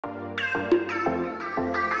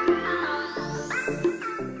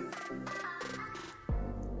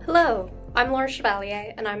Hello, I'm Laura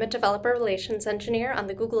Chevalier, and I'm a Developer Relations Engineer on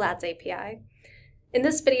the Google Ads API. In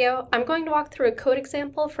this video, I'm going to walk through a code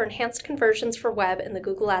example for enhanced conversions for web in the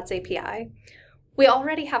Google Ads API. We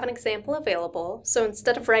already have an example available, so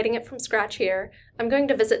instead of writing it from scratch here, I'm going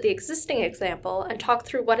to visit the existing example and talk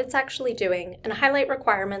through what it's actually doing and highlight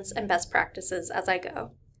requirements and best practices as I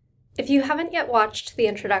go. If you haven't yet watched the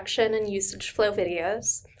introduction and usage flow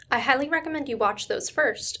videos, I highly recommend you watch those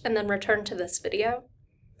first and then return to this video.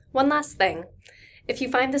 One last thing, if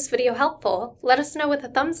you find this video helpful, let us know with a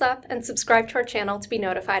thumbs up and subscribe to our channel to be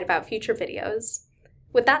notified about future videos.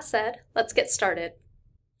 With that said, let's get started.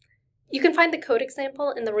 You can find the code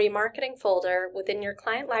example in the Remarketing folder within your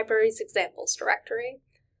Client Library's Examples directory.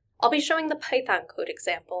 I'll be showing the Python code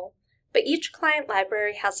example, but each client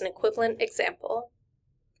library has an equivalent example.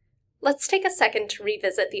 Let's take a second to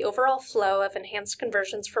revisit the overall flow of enhanced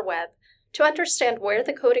conversions for web to understand where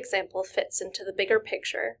the code example fits into the bigger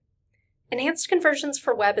picture. Enhanced conversions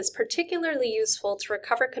for web is particularly useful to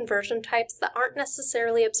recover conversion types that aren't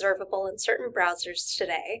necessarily observable in certain browsers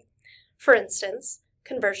today. For instance,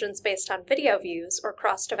 conversions based on video views or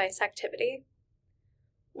cross-device activity.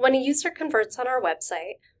 When a user converts on our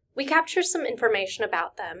website, we capture some information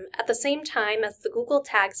about them at the same time as the Google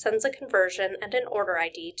tag sends a conversion and an order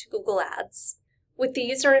ID to Google Ads. With the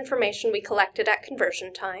user information we collected at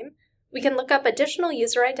conversion time, we can look up additional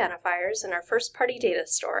user identifiers in our first-party data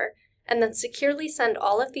store and then securely send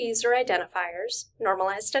all of the user identifiers,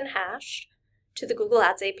 normalized and hashed, to the Google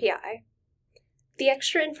Ads API. The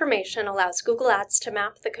extra information allows Google Ads to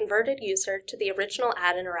map the converted user to the original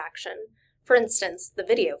ad interaction, for instance, the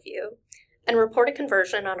video view, and report a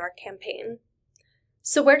conversion on our campaign.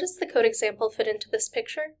 So where does the code example fit into this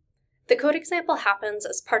picture? The code example happens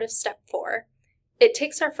as part of step 4. It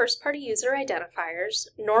takes our first-party user identifiers,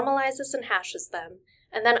 normalizes and hashes them,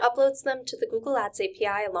 and then uploads them to the Google Ads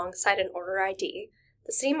API alongside an order ID,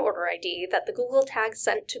 the same order ID that the Google tag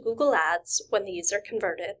sent to Google Ads when the user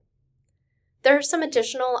converted. There are some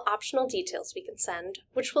additional optional details we can send,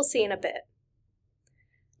 which we'll see in a bit.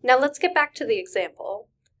 Now let's get back to the example.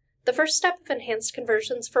 The first step of enhanced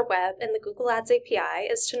conversions for web in the Google Ads API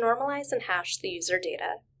is to normalize and hash the user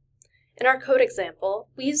data. In our code example,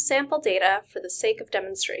 we use sample data for the sake of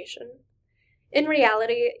demonstration. In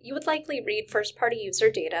reality, you would likely read first-party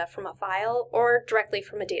user data from a file or directly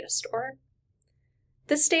from a data store.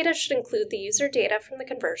 This data should include the user data from the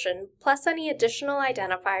conversion, plus any additional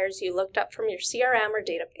identifiers you looked up from your CRM or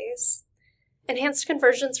database. Enhanced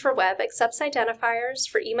Conversions for Web accepts identifiers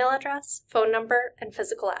for email address, phone number, and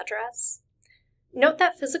physical address. Note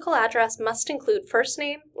that physical address must include first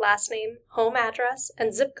name, last name, home address,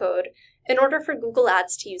 and zip code in order for Google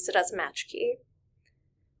Ads to use it as a match key.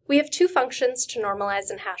 We have two functions to normalize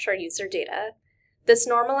and hash our user data. This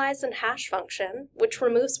normalize and hash function, which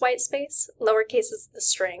removes whitespace, lowercases the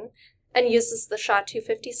string, and uses the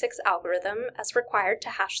SHA-256 algorithm as required to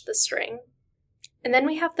hash the string. And then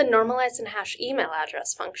we have the normalize and hash email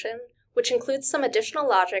address function, which includes some additional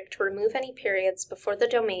logic to remove any periods before the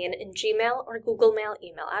domain in Gmail or Google Mail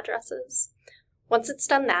email addresses. Once it's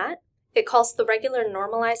done that, it calls the regular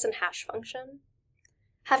normalize and hash function.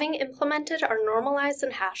 Having implemented our normalize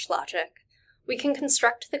and hash logic, we can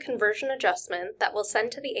construct the conversion adjustment that we'll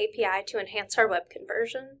send to the API to enhance our web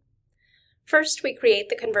conversion. First, we create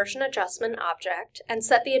the conversion adjustment object and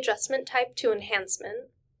set the adjustment type to enhancement.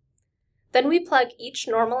 Then we plug each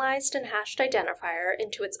normalized and hashed identifier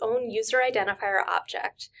into its own user identifier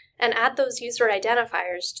object and add those user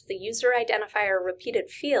identifiers to the user identifier repeated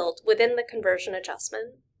field within the conversion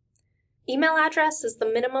adjustment. Email address is the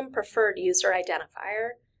minimum preferred user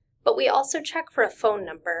identifier, but we also check for a phone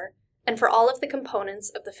number and for all of the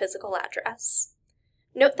components of the physical address.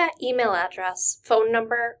 Note that email address, phone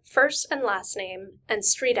number, first and last name, and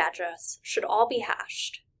street address should all be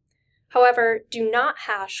hashed. However, do not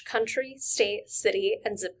hash country, state, city,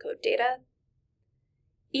 and zip code data.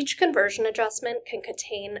 Each conversion adjustment can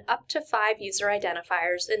contain up to 5 user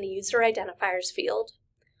identifiers in the user identifiers field.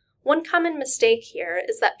 One common mistake here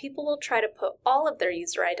is that people will try to put all of their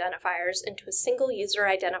user identifiers into a single user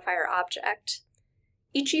identifier object.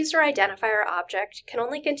 Each user identifier object can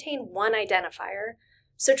only contain one identifier,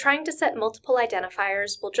 so trying to set multiple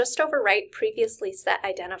identifiers will just overwrite previously set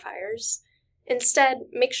identifiers. Instead,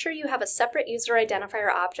 make sure you have a separate user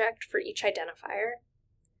identifier object for each identifier.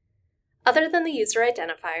 Other than the user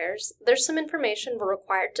identifiers, there's some information we're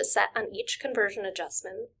required to set on each conversion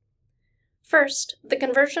adjustment. First, the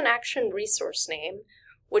conversion action resource name,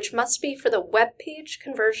 which must be for the web page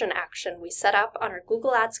conversion action we set up on our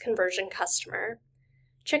Google Ads conversion customer.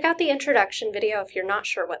 Check out the introduction video if you're not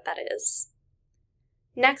sure what that is.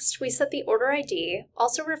 Next, we set the order ID,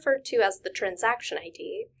 also referred to as the transaction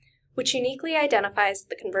ID, which uniquely identifies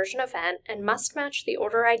the conversion event and must match the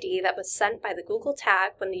order ID that was sent by the Google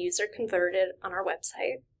tag when the user converted on our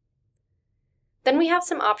website. Then we have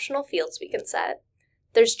some optional fields we can set.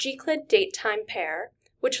 There's gclid date-time pair,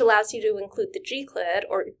 which allows you to include the gclid,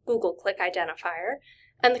 or Google Click identifier,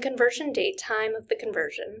 and the conversion date time of the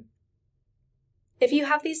conversion. If you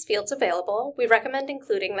have these fields available, we recommend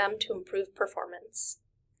including them to improve performance.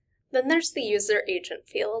 Then there's the user agent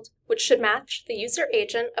field, which should match the user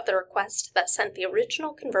agent of the request that sent the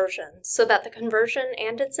original conversion so that the conversion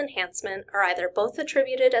and its enhancement are either both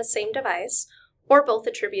attributed as same device or both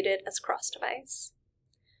attributed as cross-device.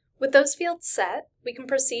 With those fields set, we can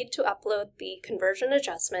proceed to upload the conversion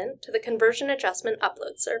adjustment to the Conversion Adjustment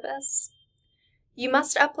Upload service. You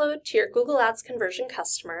must upload to your Google Ads conversion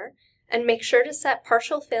customer and make sure to set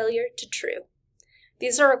partial failure to true.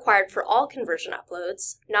 These are required for all conversion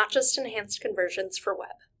uploads, not just enhanced conversions for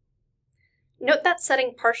web. Note that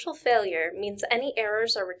setting partial failure means any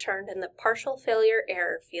errors are returned in the partial failure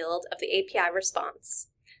error field of the API response.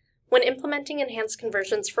 When implementing enhanced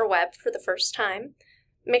conversions for web for the first time,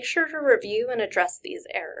 make sure to review and address these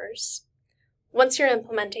errors. Once your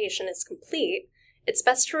implementation is complete, it's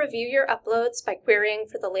best to review your uploads by querying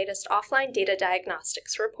for the latest offline data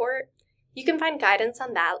diagnostics report. You can find guidance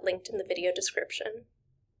on that linked in the video description.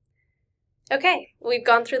 Okay, we've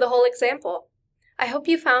gone through the whole example. I hope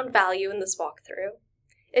you found value in this walkthrough.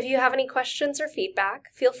 If you have any questions or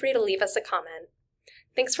feedback, feel free to leave us a comment.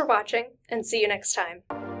 Thanks for watching, and see you next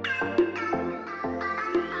time.